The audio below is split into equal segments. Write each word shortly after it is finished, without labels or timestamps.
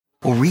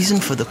Well, reason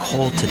for the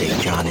call today,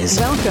 John, is...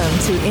 Welcome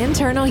to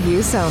Internal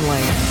Use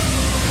Only.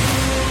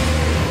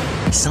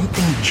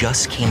 Something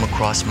just came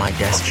across my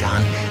desk,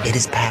 John. It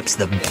is perhaps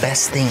the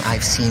best thing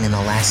I've seen in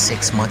the last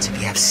 6 months. If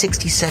you have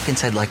 60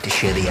 seconds, I'd like to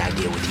share the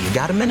idea with you. You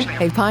got a minute?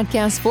 A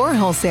podcast for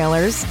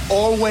wholesalers.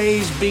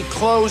 Always be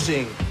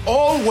closing.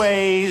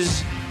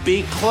 Always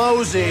be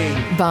closing.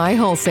 By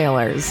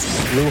wholesalers.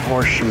 Blue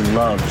Horseshoe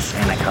loves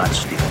Anacott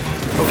steel.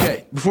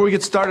 Okay, before we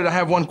get started, I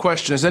have one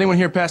question. Has anyone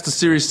here passed the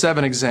Series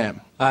 7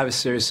 exam? I have a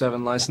Series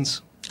 7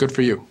 license. Good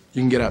for you.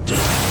 You can get out.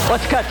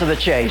 Let's cut to the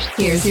chase.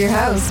 Here's your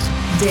host,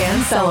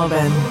 Dan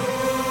Sullivan.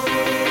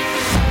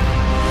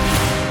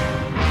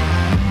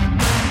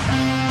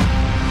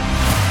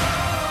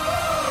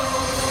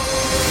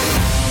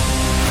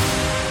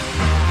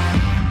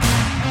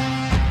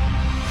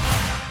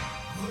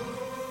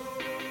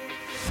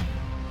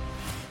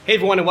 Hey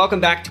everyone, and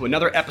welcome back to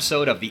another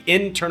episode of the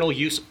Internal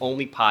Use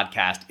Only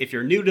podcast. If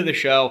you're new to the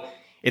show,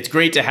 it's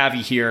great to have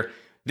you here.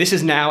 This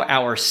is now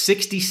our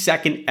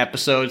 62nd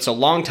episode, so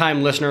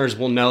longtime listeners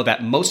will know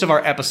that most of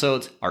our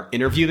episodes are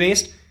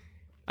interview-based.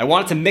 I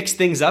wanted to mix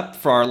things up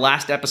for our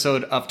last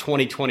episode of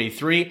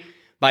 2023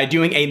 by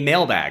doing a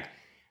mailbag.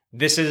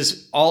 This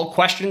is all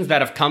questions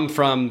that have come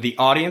from the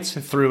audience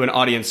through an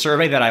audience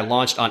survey that I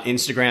launched on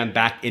Instagram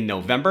back in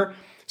November.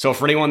 So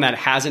for anyone that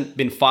hasn't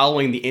been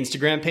following the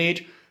Instagram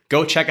page,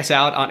 go check us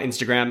out on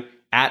Instagram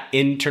at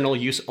Internal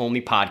Use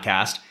Only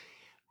Podcast.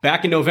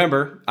 Back in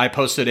November, I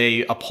posted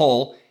a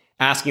poll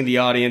asking the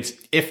audience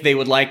if they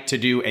would like to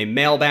do a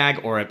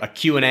mailbag or a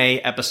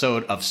Q&A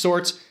episode of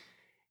sorts.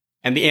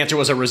 And the answer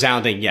was a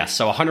resounding yes.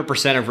 So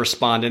 100% of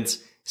respondents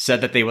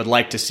said that they would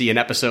like to see an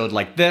episode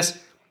like this.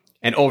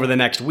 And over the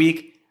next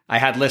week, I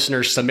had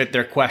listeners submit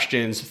their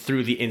questions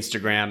through the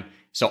Instagram.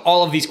 So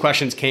all of these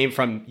questions came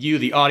from you,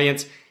 the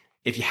audience.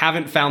 If you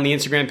haven't found the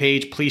Instagram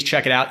page, please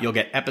check it out. You'll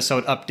get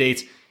episode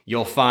updates.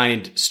 You'll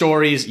find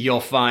stories.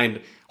 You'll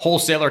find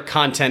wholesaler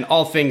content,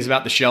 all things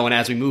about the show. And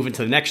as we move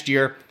into the next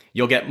year,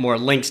 you'll get more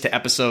links to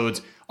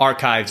episodes,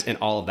 archives, and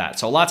all of that.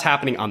 So lots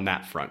happening on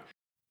that front.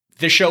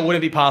 This show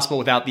wouldn't be possible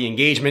without the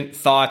engagement,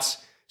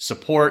 thoughts,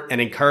 support, and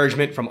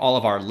encouragement from all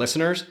of our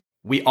listeners.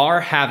 We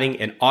are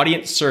having an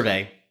audience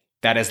survey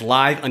that is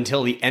live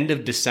until the end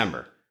of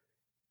December.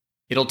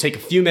 It'll take a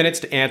few minutes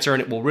to answer,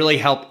 and it will really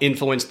help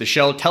influence the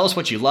show. Tell us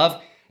what you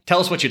love. Tell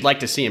us what you'd like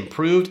to see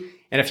improved.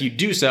 And if you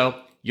do so,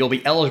 you'll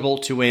be eligible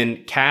to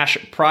win cash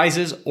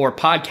prizes or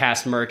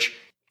podcast merch.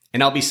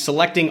 And I'll be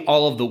selecting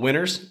all of the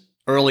winners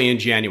early in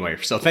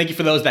January. So thank you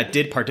for those that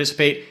did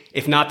participate.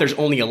 If not, there's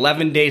only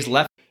 11 days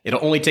left.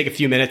 It'll only take a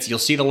few minutes. You'll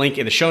see the link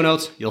in the show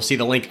notes. You'll see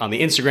the link on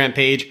the Instagram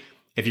page.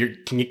 If you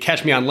can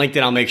catch me on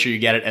LinkedIn, I'll make sure you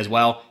get it as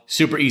well.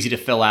 Super easy to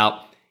fill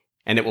out,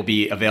 and it will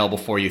be available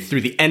for you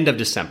through the end of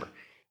December.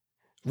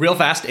 Real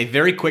fast, a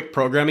very quick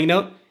programming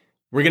note.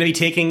 We're going to be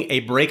taking a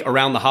break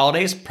around the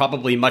holidays,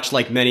 probably much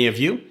like many of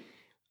you.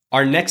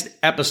 Our next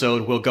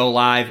episode will go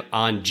live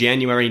on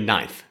January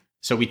 9th.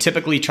 So we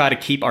typically try to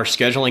keep our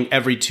scheduling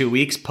every 2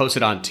 weeks,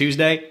 posted on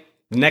Tuesday.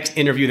 The next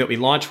interview that we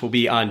launch will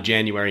be on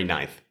January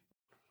 9th.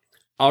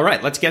 All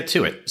right, let's get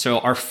to it. So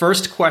our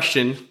first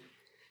question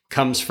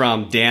comes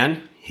from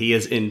Dan. He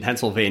is in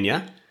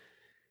Pennsylvania.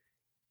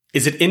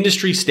 Is it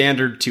industry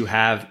standard to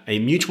have a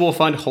mutual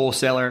fund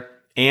wholesaler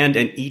and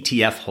an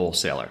ETF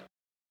wholesaler?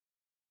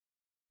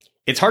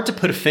 It's hard to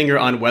put a finger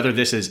on whether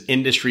this is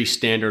industry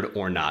standard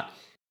or not.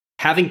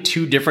 Having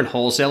two different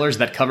wholesalers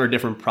that cover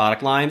different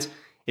product lines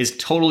is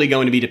totally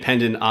going to be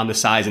dependent on the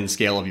size and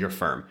scale of your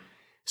firm.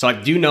 So I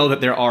do know that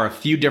there are a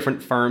few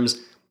different firms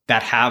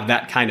that have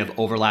that kind of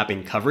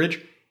overlapping coverage.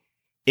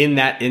 In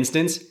that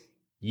instance,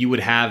 you would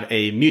have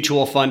a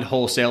mutual fund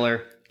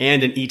wholesaler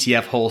and an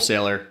ETF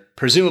wholesaler,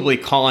 presumably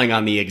calling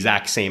on the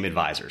exact same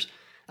advisors.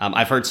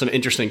 I've heard some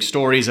interesting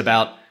stories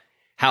about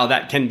how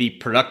that can be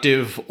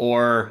productive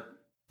or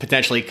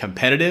potentially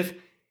competitive.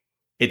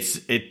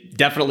 It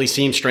definitely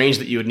seems strange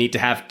that you would need to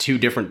have two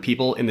different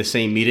people in the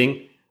same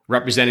meeting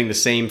representing the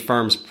same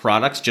firm's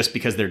products just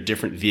because they're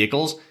different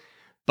vehicles.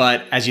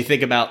 But as you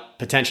think about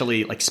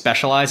potentially like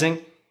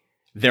specializing,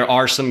 there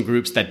are some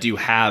groups that do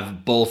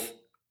have both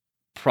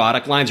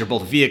product lines or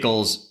both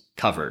vehicles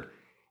covered.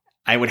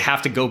 I would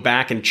have to go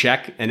back and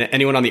check, and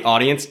anyone on the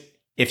audience,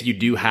 if you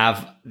do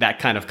have that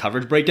kind of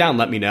coverage breakdown,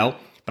 let me know.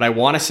 But I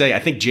want to say, I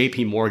think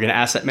JP Morgan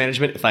Asset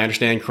Management, if I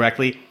understand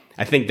correctly,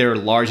 I think they're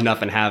large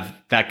enough and have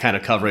that kind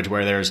of coverage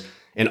where there's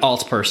an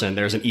alts person,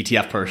 there's an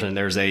ETF person,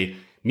 there's a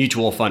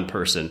mutual fund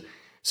person.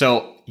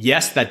 So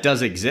yes, that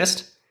does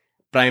exist,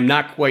 but I'm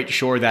not quite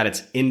sure that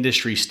it's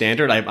industry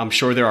standard. I'm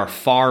sure there are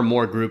far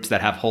more groups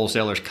that have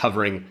wholesalers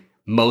covering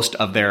most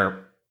of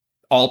their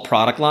all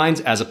product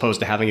lines as opposed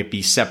to having it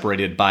be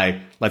separated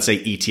by, let's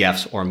say,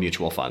 ETFs or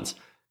mutual funds.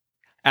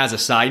 As a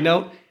side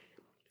note,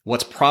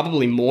 what's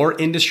probably more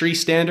industry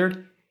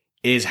standard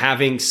is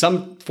having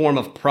some form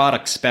of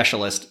product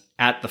specialist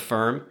at the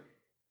firm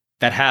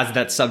that has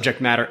that subject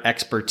matter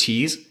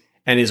expertise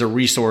and is a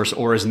resource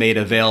or is made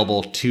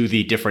available to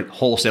the different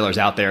wholesalers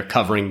out there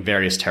covering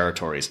various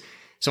territories.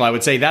 So I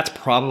would say that's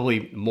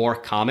probably more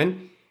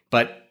common,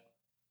 but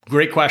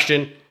great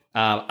question.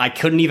 I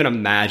couldn't even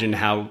imagine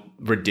how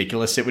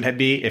ridiculous it would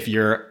be if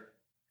you're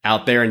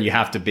out there and you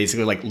have to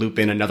basically like loop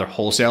in another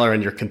wholesaler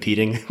and you're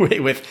competing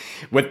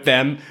with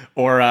them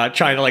or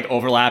trying to like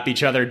overlap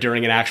each other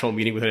during an actual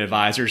meeting with an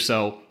advisor.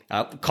 So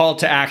call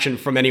to action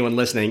from anyone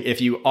listening.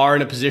 If you are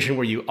in a position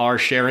where you are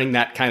sharing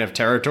that kind of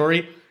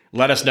territory,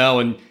 let us know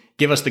and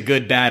give us the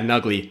good, bad, and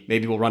ugly.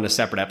 Maybe we'll run a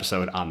separate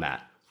episode on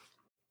that.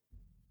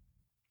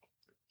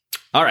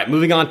 All right,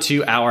 moving on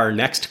to our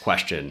next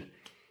question.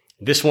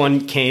 This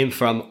one came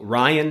from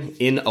Ryan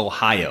in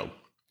Ohio.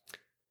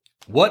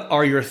 What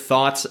are your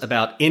thoughts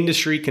about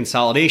industry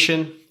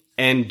consolidation,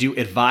 and do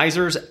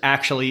advisors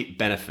actually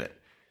benefit?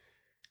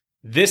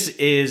 This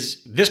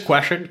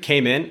question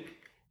came in,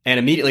 and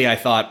immediately I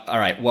thought, all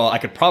right, well, I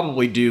could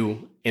probably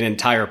do an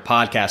entire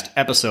podcast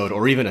episode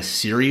or even a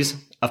series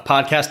of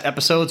podcast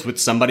episodes with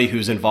somebody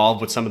who's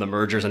involved with some of the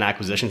mergers and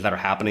acquisitions that are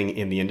happening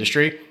in the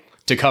industry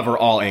to cover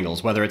all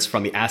angles, whether it's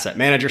from the asset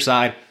manager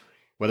side,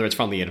 whether it's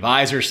from the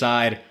advisor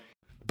side.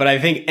 But I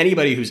think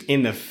anybody who's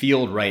in the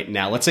field right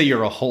now, let's say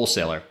you're a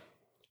wholesaler,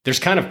 there's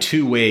kind of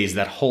two ways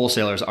that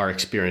wholesalers are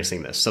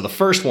experiencing this. So the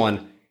first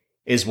one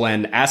is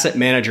when asset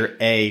manager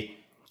A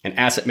and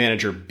asset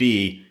manager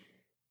B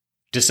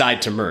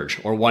decide to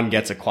merge or one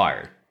gets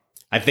acquired.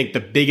 I think the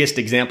biggest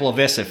example of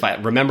this, if I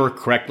remember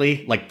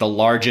correctly, like the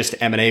largest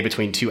M&A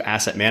between two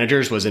asset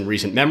managers was in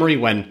recent memory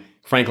when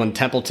Franklin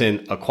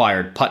Templeton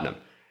acquired Putnam.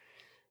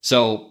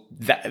 So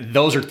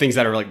those are things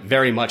that are like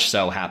very much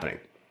so happening.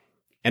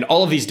 And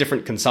all of these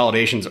different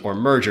consolidations or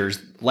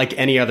mergers, like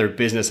any other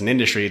business and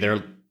industry,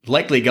 they're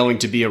likely going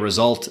to be a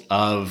result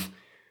of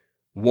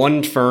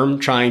one firm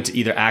trying to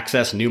either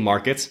access new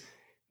markets,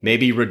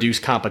 maybe reduce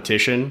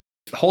competition.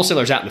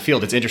 Wholesalers out in the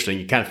field, it's interesting.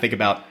 You kind of think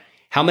about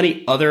how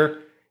many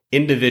other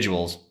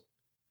individuals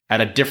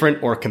at a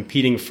different or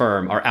competing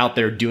firm are out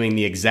there doing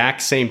the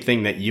exact same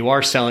thing that you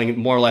are, selling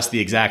more or less the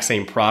exact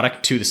same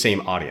product to the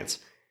same audience.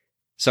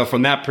 So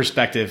from that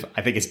perspective,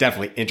 I think it's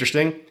definitely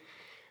interesting.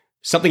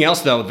 Something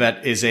else, though,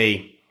 that is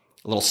a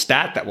little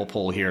stat that we'll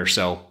pull here.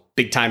 So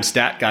big time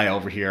stat guy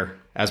over here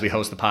as we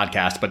host the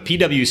podcast. But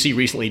PwC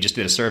recently just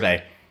did a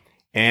survey,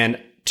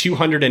 and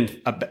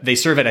they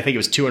surveyed, I think it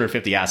was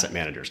 250 asset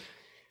managers.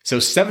 So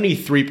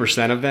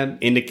 73% of them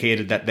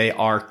indicated that they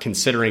are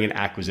considering an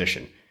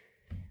acquisition.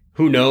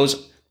 Who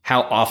knows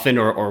how often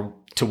or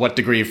to what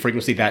degree of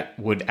frequency that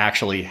would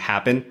actually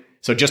happen.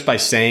 So just by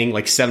saying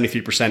like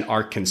 73%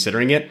 are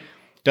considering it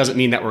doesn't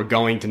mean that we're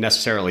going to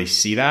necessarily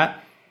see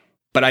that.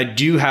 But I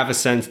do have a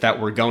sense that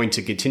we're going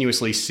to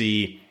continuously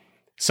see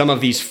some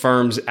of these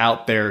firms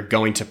out there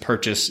going to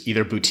purchase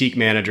either boutique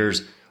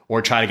managers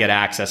or try to get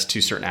access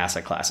to certain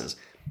asset classes.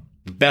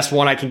 The best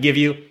one I can give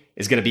you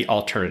is going to be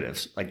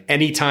alternatives. Like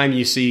anytime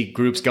you see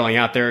groups going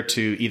out there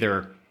to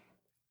either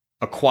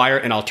acquire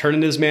an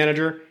alternatives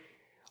manager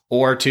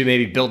or to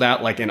maybe build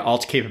out like an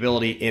alt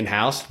capability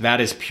in-house, that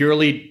is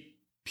purely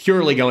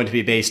going to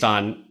be based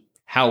on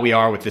how we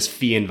are with this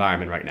fee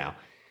environment right now.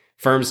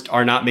 Firms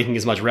are not making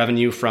as much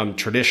revenue from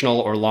traditional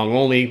or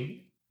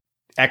long-only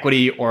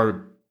equity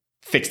or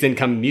fixed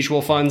income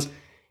mutual funds,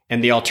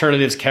 and the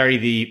alternatives carry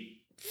the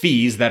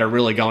fees that are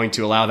really going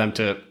to allow them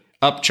to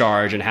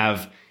upcharge and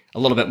have a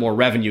little bit more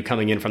revenue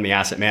coming in from the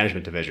asset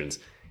management divisions.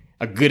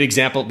 A good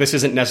example, this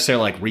isn't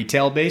necessarily like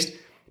retail based,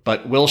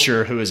 but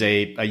Wilshire, who is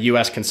a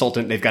US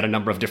consultant, they've got a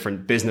number of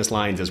different business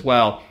lines as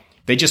well.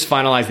 They just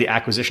finalized the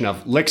acquisition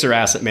of Lixer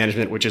Asset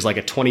Management, which is like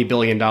a $20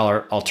 billion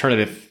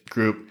alternative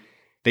group.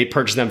 They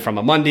purchased them from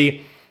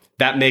Amundi.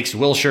 That makes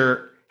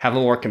Wilshire have a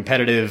more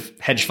competitive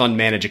hedge fund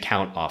managed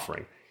account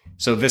offering.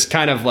 So this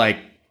kind of like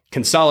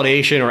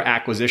consolidation or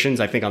acquisitions,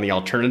 I think on the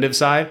alternative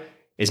side,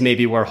 is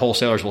maybe where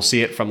wholesalers will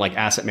see it from like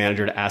asset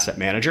manager to asset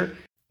manager.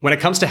 When it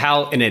comes to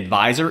how an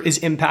advisor is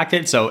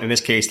impacted, so in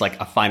this case, like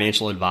a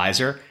financial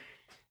advisor,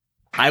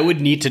 I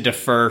would need to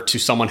defer to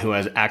someone who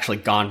has actually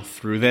gone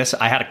through this.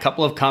 I had a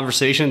couple of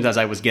conversations as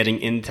I was getting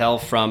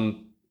intel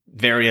from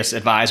various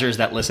advisors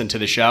that listen to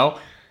the show.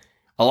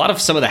 A lot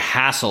of some of the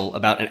hassle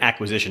about an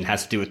acquisition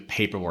has to do with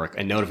paperwork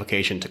and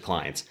notification to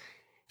clients.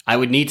 I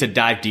would need to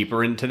dive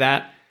deeper into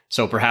that.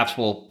 So perhaps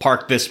we'll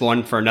park this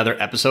one for another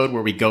episode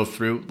where we go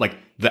through like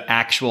the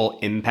actual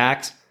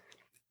impact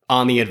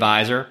on the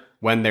advisor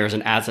when there's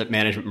an asset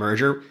management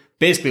merger,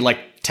 basically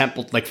like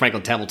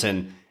Franklin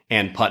Templeton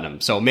and Putnam.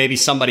 So maybe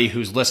somebody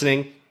who's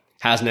listening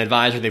has an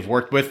advisor they've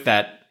worked with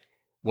that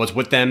was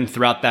with them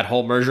throughout that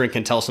whole merger and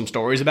can tell some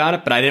stories about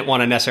it. But I didn't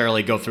want to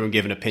necessarily go through and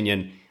give an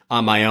opinion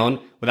on my own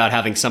without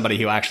having somebody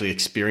who actually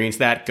experienced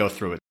that go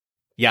through it.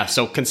 Yeah,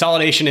 so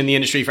consolidation in the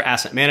industry for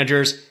asset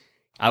managers,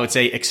 I would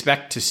say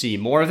expect to see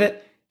more of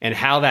it, and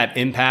how that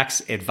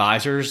impacts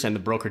advisors and the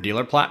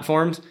broker-dealer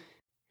platforms.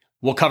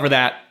 We'll cover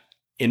that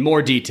in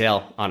more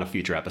detail on a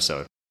future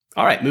episode.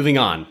 All right, moving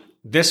on.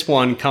 This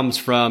one comes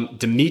from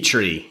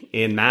Dimitri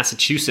in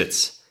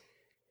Massachusetts.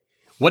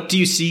 What do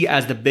you see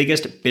as the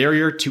biggest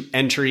barrier to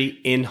entry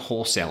in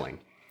wholesaling?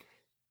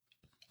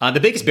 The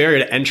biggest barrier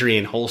to entry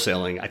in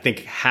wholesaling, I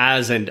think,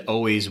 has and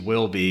always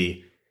will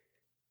be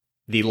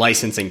the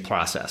licensing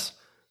process.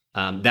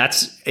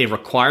 That's a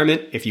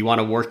requirement if you want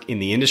to work in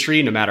the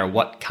industry, no matter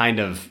what kind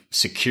of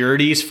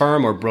securities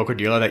firm or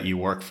broker-dealer that you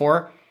work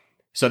for.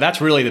 So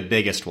that's really the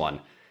biggest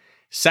one.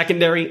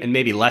 Secondary, and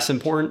maybe less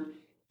important,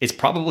 is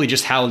probably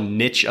just how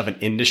niche of an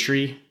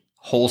industry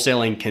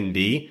wholesaling can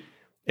be.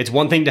 It's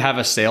one thing to have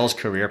a sales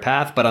career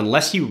path, but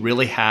unless you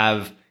really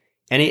have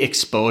any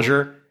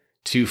exposure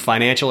to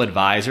financial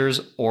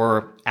advisors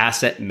or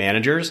asset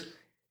managers,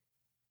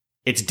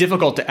 it's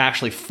difficult to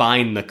actually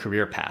find the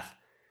career path.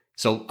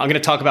 So I'm going to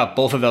talk about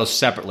both of those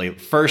separately.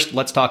 First,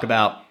 let's talk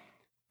about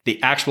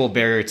the actual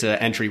barrier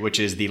to entry, which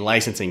is the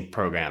licensing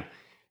program.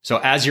 So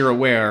as you're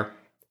aware,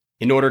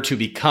 in order to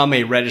become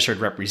a registered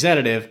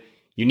representative,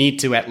 you need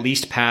to at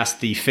least pass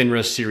the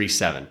FINRA Series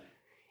 7.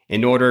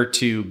 In order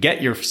to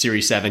get your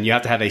Series 7, you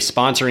have to have a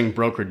sponsoring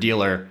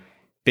broker-dealer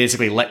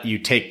basically let you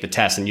take the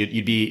test, and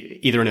you'd be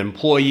either an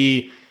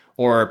employee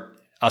or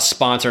a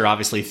sponsor,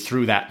 obviously,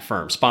 through that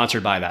firm,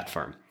 sponsored by that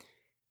firm.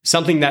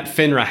 Something that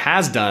FINRA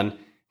has done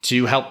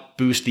to help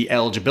boost the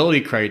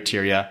eligibility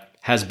criteria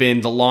has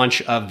been the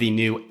launch of the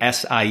new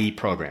SIE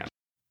program.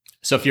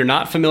 So if you're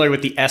not familiar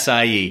with the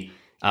SIE,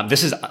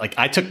 this is like,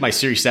 I took my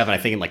Series 7, I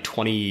think in like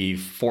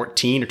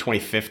 2014 or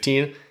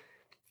 2015,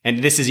 and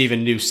this is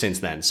even new since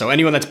then. So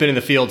anyone that's been in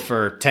the field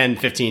for 10,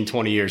 15,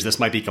 20 years, this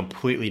might be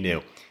completely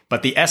new.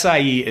 But the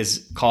SIE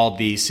is called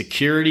the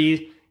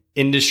Security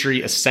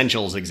Industry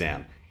Essentials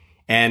Exam.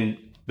 And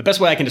the best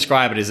way I can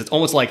describe it is it's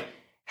almost like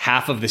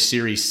half of the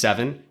Series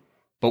 7.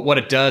 But what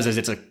it does is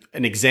it's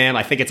an exam.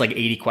 I think it's like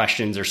 80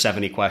 questions or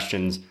 70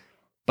 questions.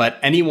 But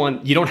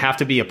you don't have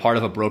to be a part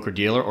of a broker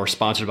dealer or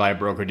sponsored by a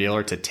broker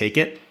dealer to take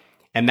it.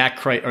 And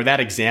that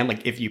exam,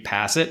 like if you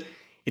pass it,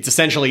 it's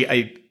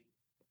essentially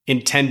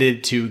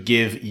intended to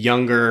give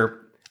younger,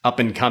 up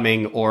and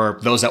coming, or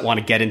those that want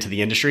to get into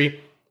the industry,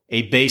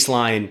 a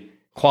baseline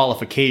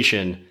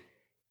qualification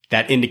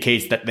that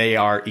indicates that they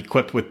are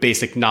equipped with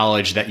basic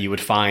knowledge that you would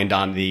find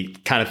on the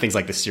kind of things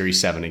like the Series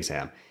 7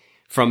 exam.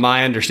 From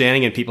my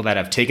understanding and people that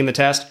have taken the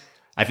test,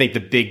 I think the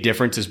big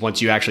difference is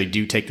once you actually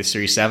do take the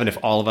Series 7, if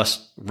all of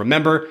us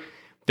remember,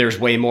 there's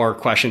way more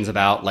questions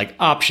about like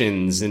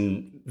options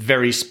and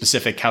very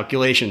specific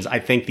calculations. I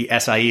think the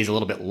SIE is a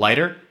little bit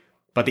lighter,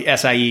 but the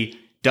SIE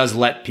does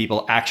let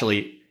people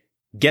actually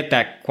get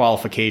that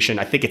qualification.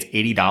 I think it's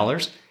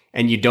 $80,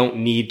 and you don't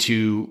need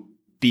to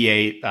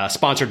be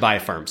sponsored by a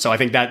firm. So I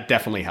think that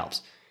definitely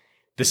helps.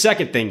 The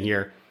second thing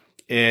here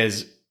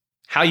is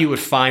how you would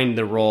find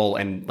the role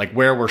and like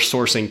where we're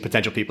sourcing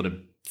potential people to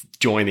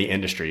join the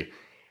industry.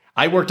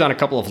 I worked on a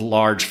couple of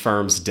large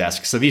firms'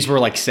 desks. So these were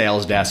like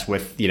sales desks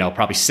with,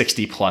 probably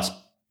 60 plus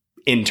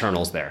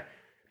internals there.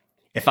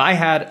 If I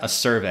had a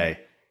survey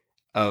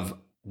of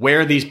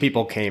where these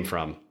people came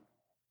from,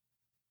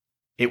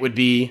 it would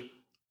be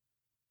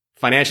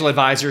financial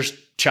advisor's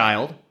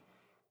child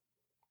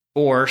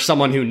or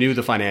someone who knew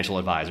the financial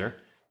advisor,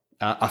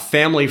 a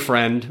family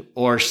friend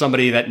or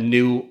somebody that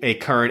knew a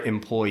current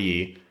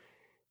employee.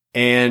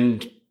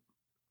 And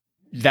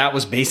that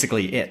was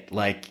basically it.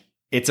 Like,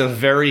 it's a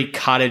very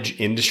cottage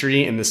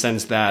industry in the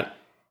sense that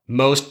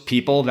most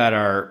people that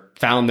are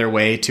found their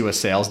way to a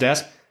sales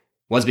desk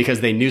was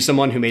because they knew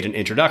someone who made an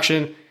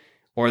introduction,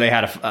 or they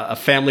had a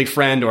family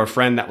friend or a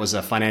friend that was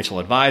a financial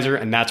advisor,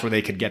 and that's where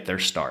they could get their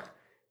start.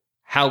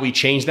 How we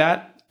change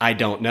that, I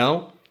don't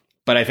know.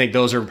 But I think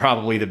those are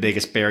probably the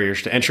biggest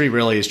barriers to entry.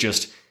 Really is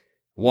just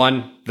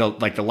one, the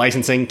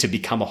licensing to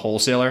become a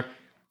wholesaler.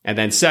 And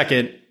then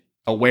second,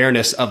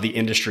 awareness of the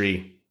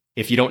industry.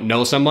 If you don't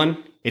know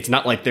someone, it's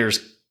not like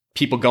there's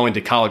people going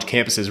to college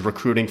campuses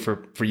recruiting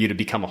for you to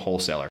become a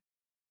wholesaler.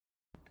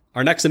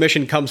 Our next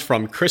submission comes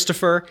from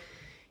Christopher.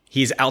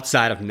 He's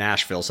outside of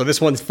Nashville. So this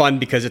one's fun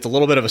because it's a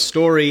little bit of a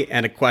story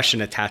and a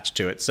question attached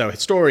to it. So his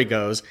story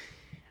goes,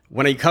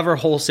 when you cover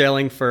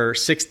wholesaling for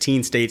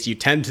 16 states, you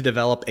tend to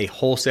develop a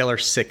wholesaler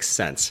sixth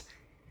sense.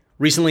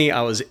 Recently,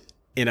 I was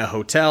in a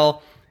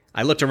hotel.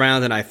 I looked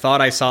around and I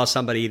thought I saw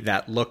somebody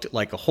that looked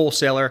like a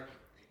wholesaler.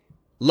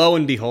 Lo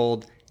and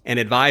behold, an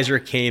advisor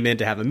came in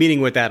to have a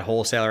meeting with that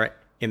wholesaler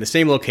in the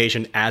same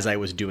location as I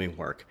was doing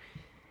work.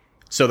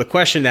 So the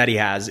question that he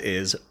has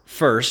is,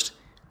 first,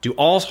 do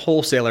all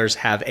wholesalers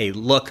have a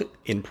look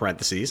in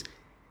parentheses?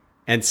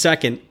 And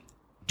second,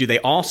 do they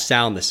all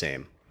sound the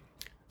same?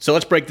 So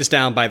let's break this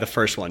down by the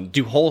first one.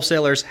 Do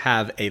wholesalers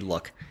have a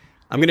look?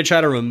 I'm going to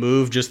try to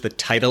remove just the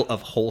title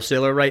of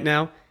wholesaler right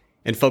now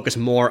and focus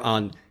more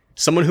on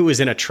someone who is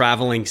in a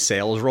traveling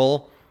sales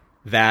role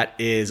that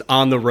is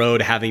on the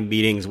road having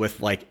meetings with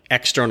like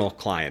external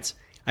clients.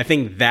 I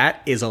think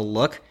that is a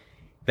look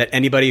that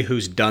anybody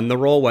who's done the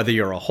role, whether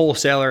you're a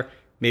wholesaler,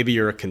 maybe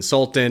you're a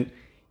consultant,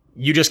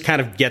 you just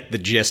kind of get the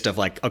gist of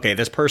like, okay,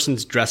 this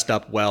person's dressed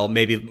up well,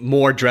 maybe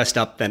more dressed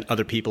up than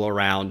other people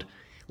around.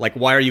 Like,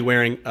 why are you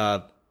wearing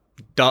a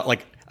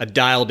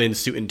dialed in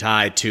suit and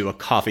tie to a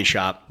coffee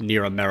shop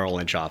near a Merrill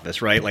Lynch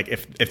office, right? Like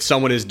if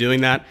someone is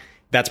doing that,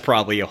 that's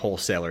probably a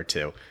wholesaler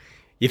too.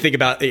 You think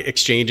about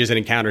exchanges and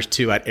encounters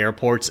too at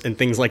airports and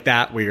things like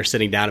that, where you're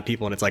sitting down at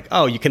people and it's like,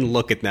 oh, you can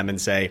look at them and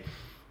say,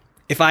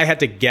 if I had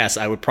to guess,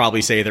 I would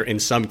probably say they're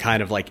in some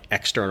kind of like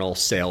external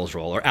sales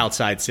role or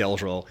outside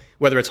sales role,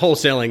 whether it's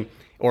wholesaling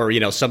or,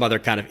 some other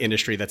kind of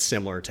industry that's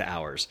similar to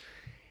ours.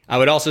 I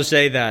would also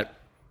say that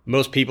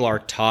most people are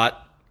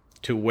taught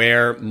to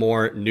wear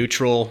more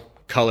neutral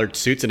colored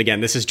suits. And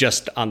again, this is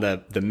just on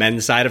the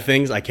men's side of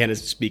things. I can't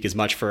speak as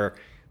much for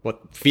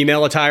what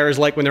female attire is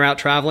like when they're out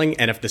traveling.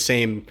 And if the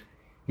same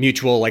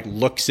mutual like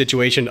look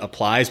situation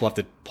applies, we'll have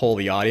to poll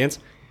the audience.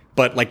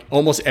 But like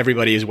almost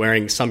everybody is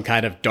wearing some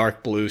kind of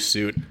dark blue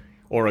suit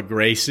or a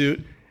gray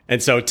suit.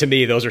 And so to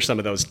me, those are some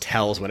of those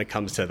tells when it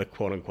comes to the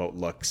quote unquote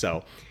look.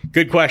 So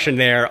good question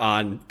there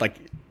on like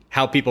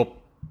how people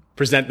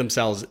present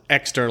themselves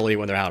externally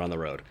when they're out on the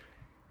road.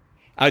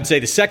 I would say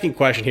the second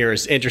question here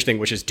is interesting,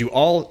 which is, do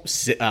all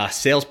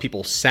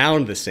salespeople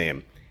sound the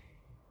same?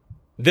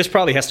 This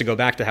probably has to go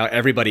back to how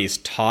everybody's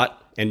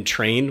taught and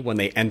trained when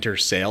they enter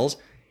sales.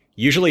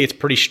 Usually it's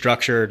pretty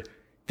structured.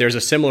 There's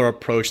a similar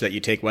approach that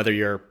you take, whether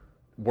you're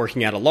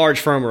working at a large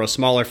firm or a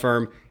smaller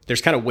firm.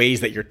 There's kind of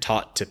ways that you're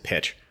taught to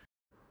pitch.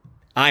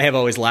 I have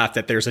always laughed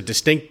that there's a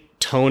distinct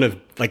tone of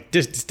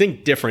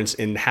distinct difference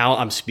in how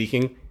I'm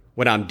speaking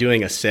when I'm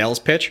doing a sales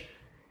pitch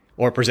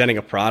or presenting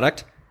a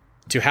product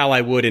to how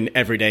I would in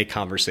everyday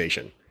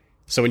conversation.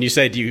 So when you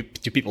say, do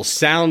people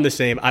sound the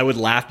same? I would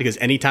laugh because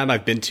anytime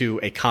I've been to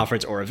a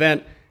conference or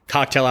event,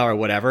 cocktail hour,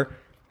 whatever,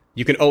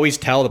 you can always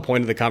tell the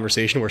point of the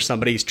conversation where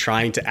somebody's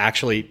trying to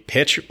actually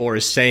pitch or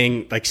is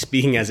saying, like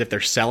speaking as if they're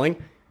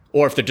selling,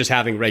 or if they're just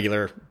having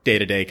regular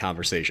day-to-day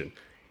conversation.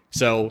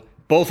 So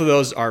both of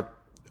those are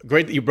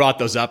great that you brought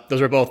those up.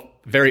 Those are both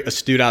very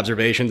astute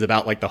observations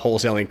about like the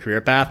wholesaling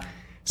career path.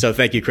 So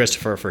thank you,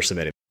 Christopher, for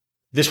submitting.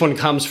 This one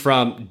comes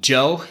from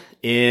Joe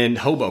in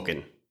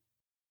Hoboken.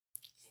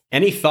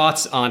 Any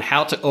thoughts on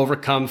how to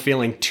overcome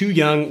feeling too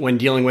young when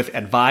dealing with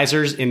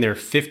advisors in their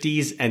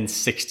 50s and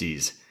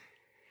 60s?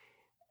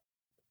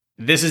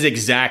 This is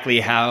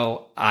exactly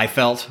how I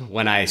felt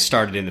when I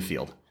started in the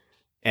field.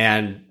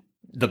 And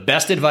the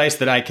best advice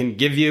that I can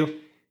give you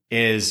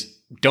is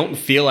don't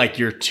feel like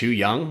you're too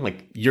young.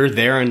 Like you're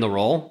there in the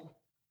role.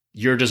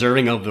 You're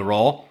deserving of the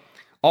role.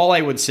 All I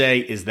would say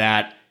is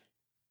that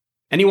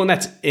anyone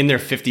that's in their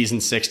 50s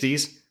and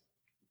 60s,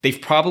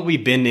 they've probably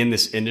been in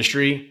this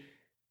industry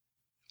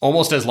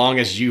almost as long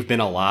as you've been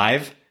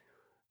alive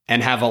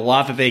and have a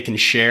lot that they can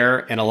share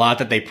and a lot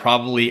that they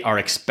probably are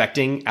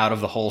expecting out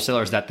of the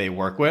wholesalers that they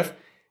work with.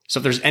 So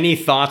if there's any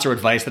thoughts or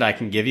advice that I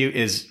can give you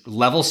is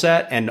level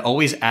set and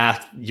always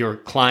ask your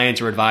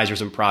clients or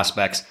advisors and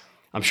prospects.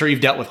 I'm sure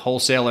you've dealt with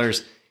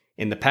wholesalers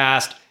in the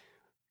past.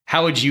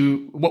 What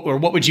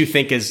would you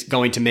think is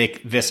going to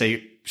make this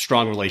a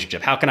strong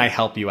relationship? How can I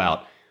help you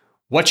out?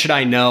 What should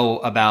I know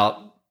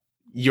about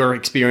your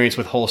experience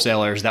with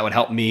wholesalers that would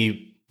help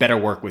me better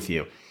work with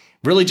you?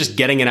 Really just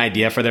getting an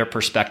idea for their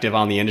perspective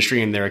on the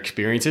industry and their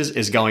experiences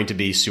is going to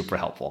be super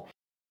helpful.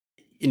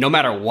 No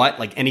matter what,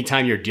 like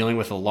anytime you're dealing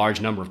with a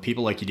large number of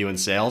people like you do in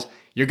sales,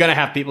 you're going to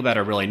have people that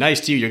are really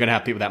nice to you. You're going to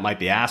have people that might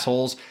be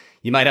assholes.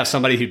 You might have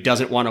somebody who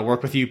doesn't want to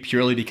work with you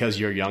purely because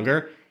you're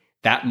younger.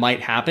 That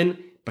might happen,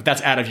 but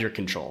that's out of your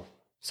control.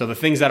 So the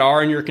things that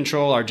are in your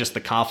control are just the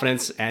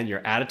confidence and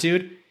your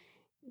attitude.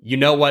 You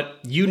know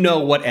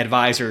what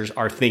advisors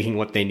are thinking,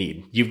 what they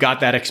need. You've got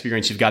that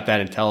experience. You've got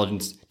that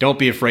intelligence. Don't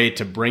be afraid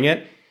to bring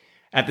it.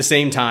 At the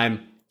same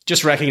time,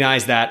 just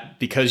recognize that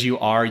because you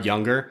are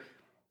younger,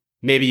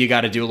 maybe you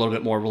got to do a little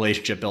bit more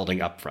relationship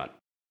building up front.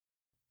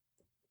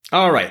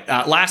 All right.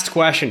 Last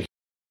question.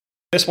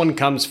 This one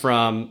comes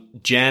from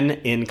Jen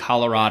in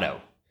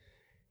Colorado.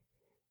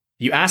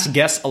 You ask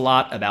guests a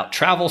lot about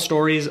travel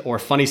stories or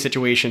funny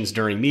situations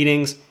during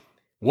meetings.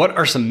 What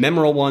are some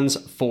memorable ones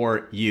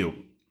for you?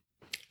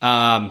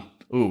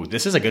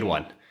 This is a good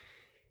one.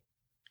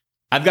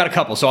 I've got a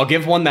couple. So I'll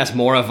give one that's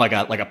more of like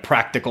a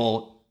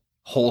practical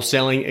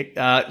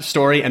wholesaling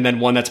story, and then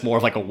one that's more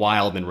of like a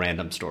wild and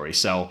random story.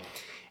 So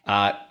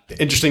very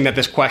interesting that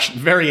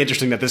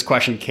this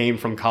question came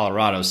from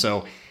Colorado.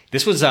 So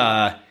this was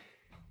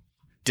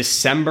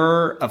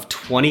December of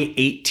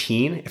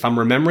 2018, if I'm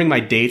remembering my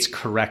dates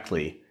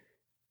correctly.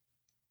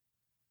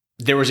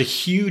 There was a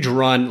huge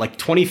run, like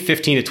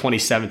 2015 to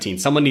 2017.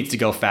 Someone needs to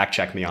go fact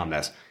check me on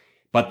this.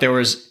 But there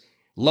was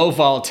low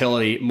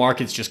volatility.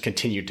 Markets just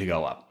continued to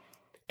go up.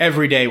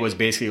 Every day was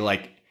basically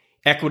like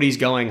equities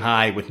going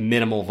high with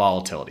minimal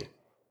volatility.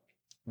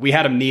 We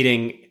had a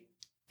meeting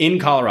in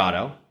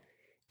Colorado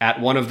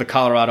at one of the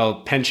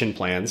Colorado pension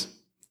plans.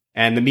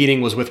 And the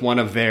meeting was with one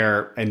of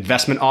their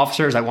investment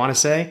officers, I want to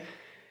say,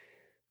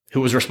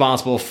 who was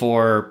responsible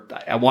for,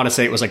 I want to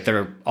say it was like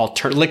their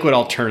liquid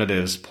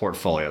alternatives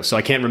portfolio. So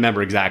I can't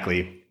remember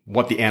exactly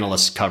what the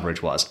analyst's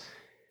coverage was.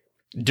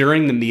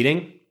 During the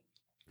meeting,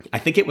 I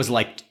think it was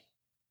like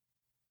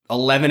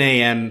 11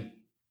 a.m.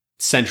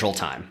 Central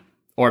Time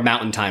or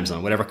Mountain Time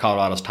Zone, whatever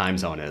Colorado's time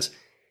zone is.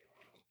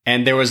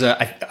 And there was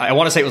I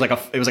want to say it was like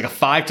a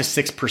 5 to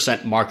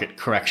 6% market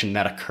correction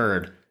that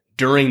occurred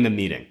during the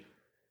meeting.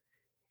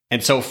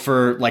 And so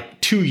for like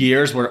 2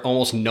 years where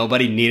almost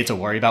nobody needed to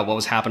worry about what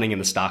was happening in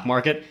the stock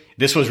market,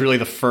 this was really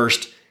the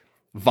first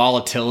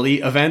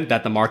volatility event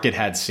that the market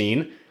had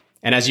seen.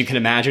 And as you can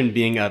imagine,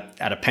 being at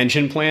a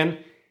pension plan,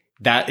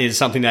 that is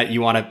something that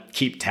you want to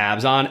keep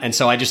tabs on. And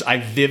so I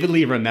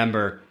vividly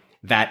remember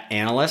that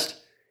analyst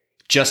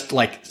just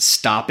like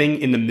stopping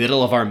in the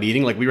middle of our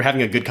meeting. Like we were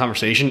having a good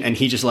conversation and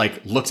he just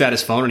like looks at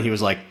his phone and he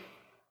was like,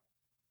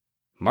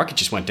 market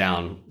just went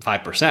down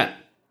 5%.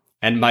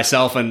 And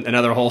myself and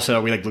another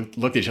wholesaler, we like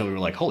looked at each other. We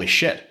were like, holy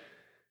shit.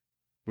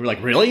 We were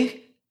like,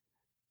 really?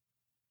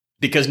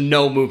 Because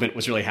no movement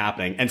was really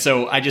happening. And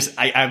so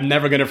I'm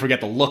never going to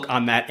forget the look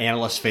on that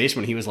analyst's face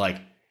when he was like,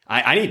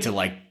 I need to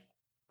like,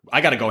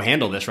 I got to go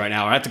handle this right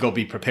now. Or I have to go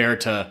be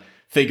prepared to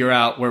figure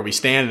out where we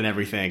stand and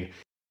everything.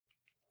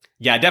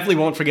 Yeah, I definitely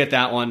won't forget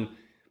that one.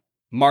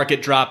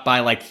 Market dropped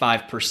by like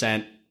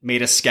 5%,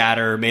 made us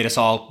scatter, made us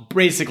all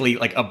basically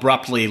like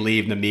abruptly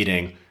leave the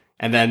meeting.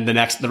 And then the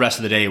rest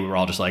of the day, we were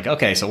all just like,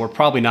 okay, so we're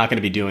probably not going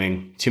to be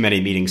doing too many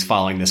meetings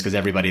following this because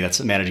everybody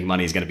that's managing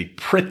money is going to be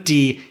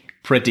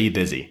pretty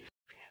busy.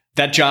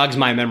 That jogs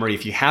my memory.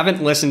 If you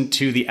haven't listened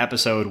to the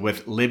episode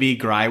with Libby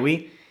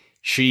Greiwe,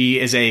 she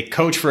is a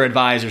coach for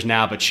advisors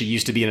now, but she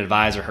used to be an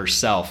advisor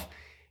herself.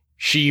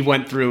 She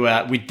went through,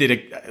 we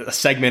did a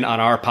segment on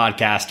our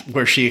podcast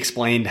where she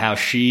explained how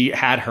she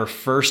had her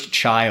first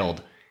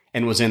child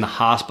and was in the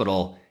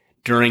hospital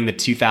during the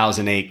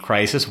 2008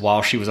 crisis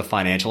while she was a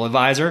financial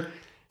advisor.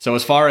 So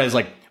as far as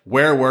like,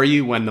 where were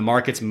you when the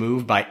markets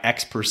moved by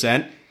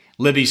X%?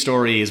 Libby's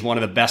story is one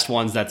of the best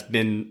ones that's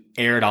been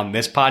aired on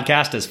this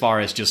podcast as far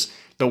as just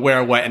the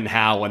where, what, and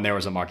how when there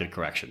was a market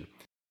correction.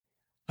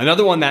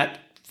 Another one that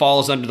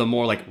falls under the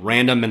more like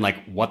random and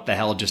like what the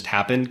hell just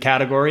happened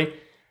category.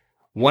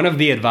 One of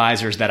the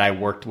advisors that I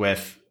worked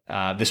with,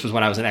 this was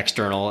when I was an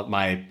external at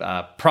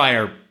my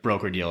prior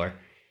broker-dealer.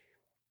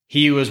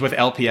 He was with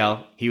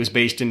LPL. He was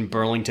based in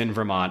Burlington,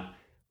 Vermont.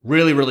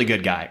 Really, really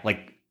good guy.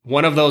 Like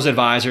one of those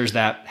advisors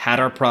that had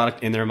our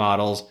product in their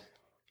models,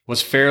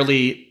 was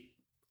fairly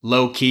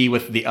low key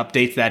with the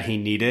updates that he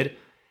needed.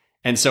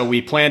 And so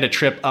we planned a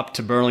trip up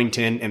to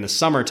Burlington in the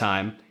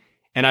summertime.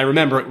 And I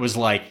remember it was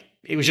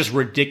just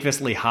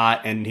ridiculously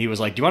hot. And he was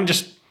like, do you want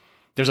to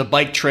there's a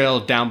bike trail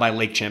down by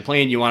Lake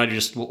Champlain. You want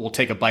to we'll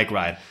take a bike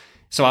ride.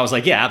 So I was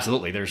like, yeah,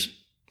 absolutely. There's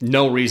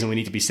no reason we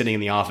need to be sitting in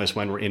the office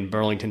when we're in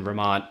Burlington,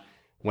 Vermont,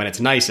 when it's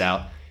nice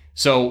out.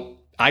 So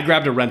I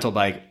grabbed a rental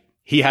bike.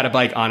 He had a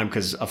bike on him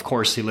because, of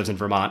course, he lives in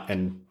Vermont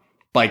and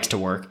bikes to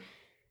work.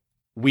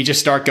 We just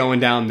start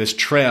going down this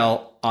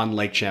trail on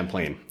Lake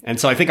Champlain. And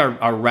so I think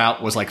our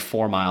route was like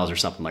 4 miles or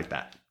something like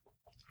that.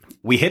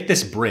 We hit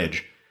this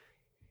bridge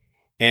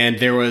and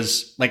there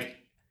was like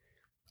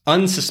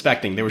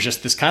unsuspecting. There was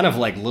just this kind of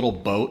like little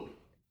boat.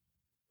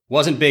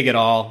 Wasn't big at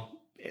all.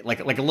 Like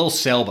a little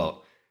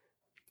sailboat.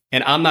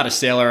 And I'm not a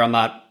sailor. I'm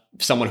not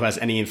someone who has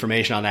any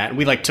information on that. And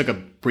we like took a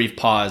brief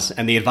pause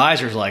and the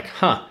advisor's like,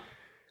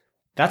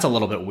 that's a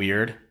little bit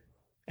weird.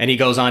 And he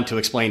goes on to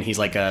explain he's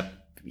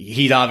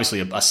obviously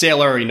a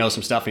sailor. He knows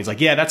some stuff. And he's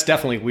like, yeah, that's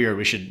definitely weird.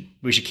 We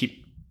should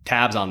keep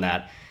tabs on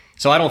that.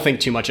 So I don't think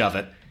too much of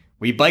it.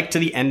 We bike to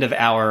the end of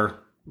our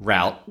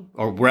route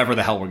or wherever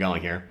the hell we're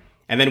going here.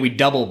 And then we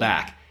double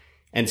back.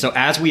 And so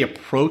as we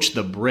approach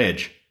the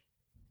bridge,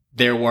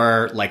 there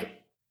were like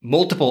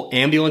multiple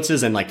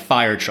ambulances and like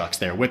fire trucks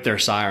there with their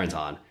sirens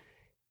on.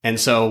 And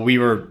so we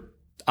were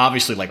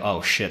obviously like,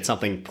 oh shit,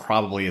 something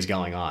probably is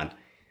going on.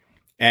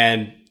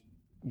 And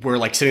we're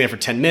like sitting there for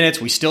 10 minutes.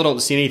 We still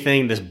don't see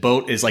anything. This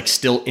boat is like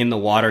still in the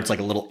water. It's like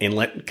a little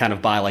inlet kind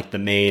of by like the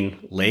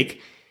main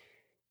lake.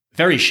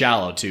 Very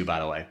shallow too, by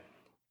the way.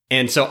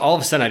 And so all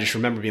of a sudden I just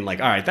remember being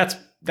like, all right,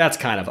 that's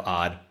kind of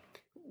odd.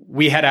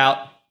 We head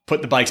out,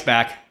 put the bikes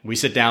back. We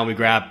sit down, we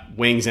grab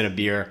wings and a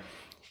beer.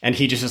 And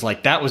he just is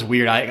like, that was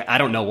weird. I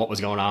don't know what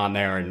was going on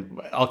there. And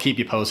I'll keep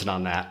you posted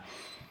on that.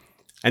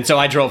 And so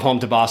I drove home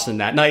to Boston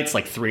that night. It's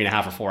like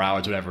 3.5 or 4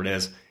 hours, whatever it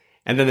is.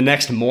 And then the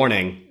next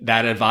morning,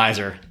 that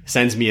advisor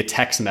sends me a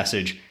text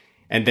message.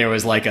 And there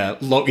was like a,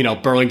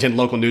 Burlington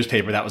local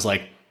newspaper that was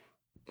like,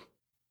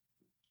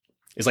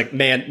 it's like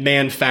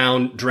man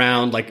found,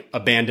 drowned, like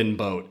abandoned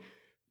boat.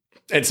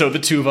 And so the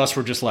two of us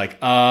were just like,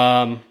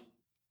 all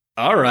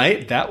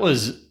right, that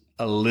was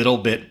a little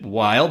bit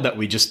wild that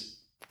we just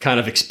kind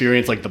of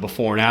experienced like the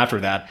before and after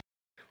that.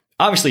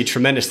 Obviously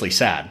tremendously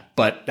sad,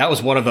 but that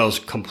was one of those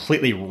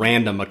completely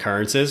random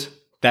occurrences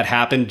that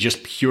happened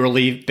just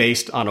purely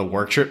based on a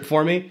work trip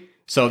for me.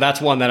 So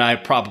that's one that I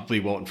probably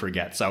won't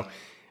forget. So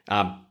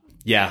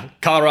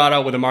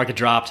Colorado with the market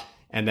dropped,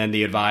 and then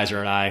the advisor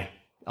and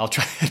I'll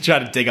try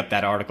to dig up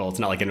that article. It's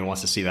not like anyone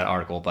wants to see that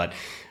article, but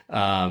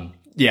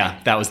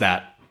that was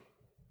that.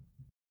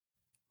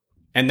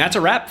 And that's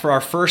a wrap for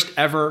our first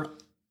ever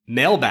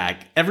mailbag.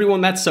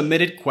 Everyone that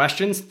submitted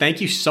questions,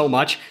 thank you so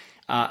much.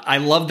 I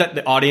love that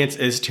the audience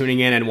is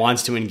tuning in and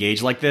wants to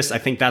engage like this. I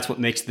think that's what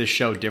makes this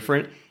show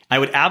different. I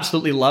would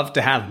absolutely love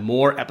to have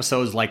more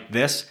episodes like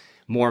this,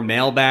 more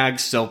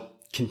mailbags. So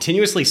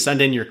continuously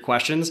send in your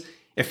questions.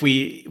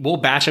 We'll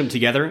batch them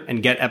together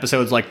and get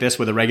episodes like this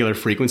with a regular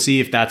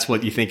frequency, if that's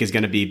what you think is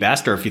going to be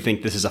best, or if you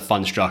think this is a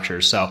fun structure.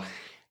 So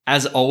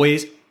as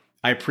always,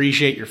 I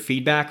appreciate your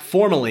feedback.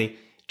 Formally,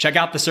 check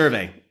out the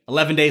survey.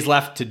 11 days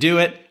left to do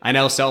it. I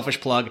know,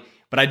 selfish plug.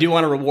 But I do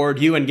want to reward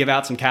you and give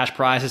out some cash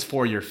prizes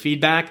for your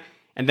feedback.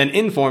 And then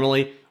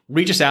informally,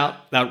 reach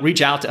out to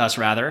us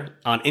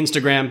on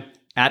Instagram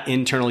at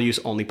Internal Use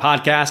Only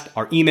Podcast.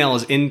 Our email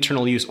is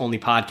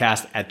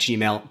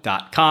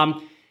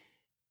internaluseonlypodcast@gmail.com.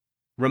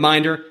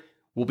 Reminder,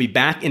 we'll be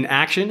back in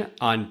action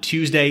on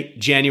Tuesday,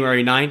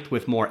 January 9th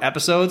with more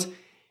episodes.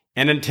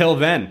 And until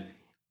then,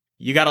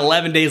 you got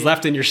 11 days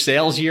left in your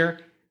sales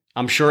year.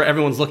 I'm sure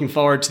everyone's looking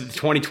forward to the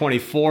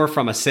 2024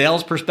 from a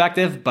sales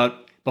perspective.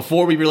 But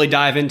before we really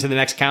dive into the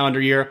next calendar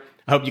year,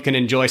 I hope you can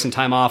enjoy some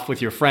time off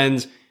with your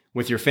friends,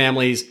 with your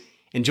families.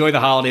 Enjoy the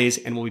holidays,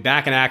 and we'll be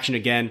back in action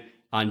again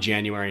on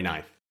January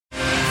 9th.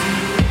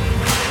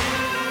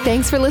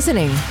 Thanks for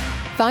listening.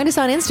 Find us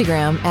on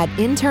Instagram at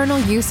Internal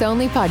Use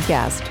Only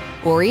Podcast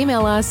or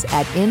email us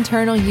at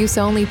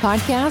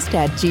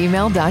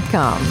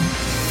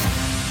internaluseonlypodcast@gmail.com.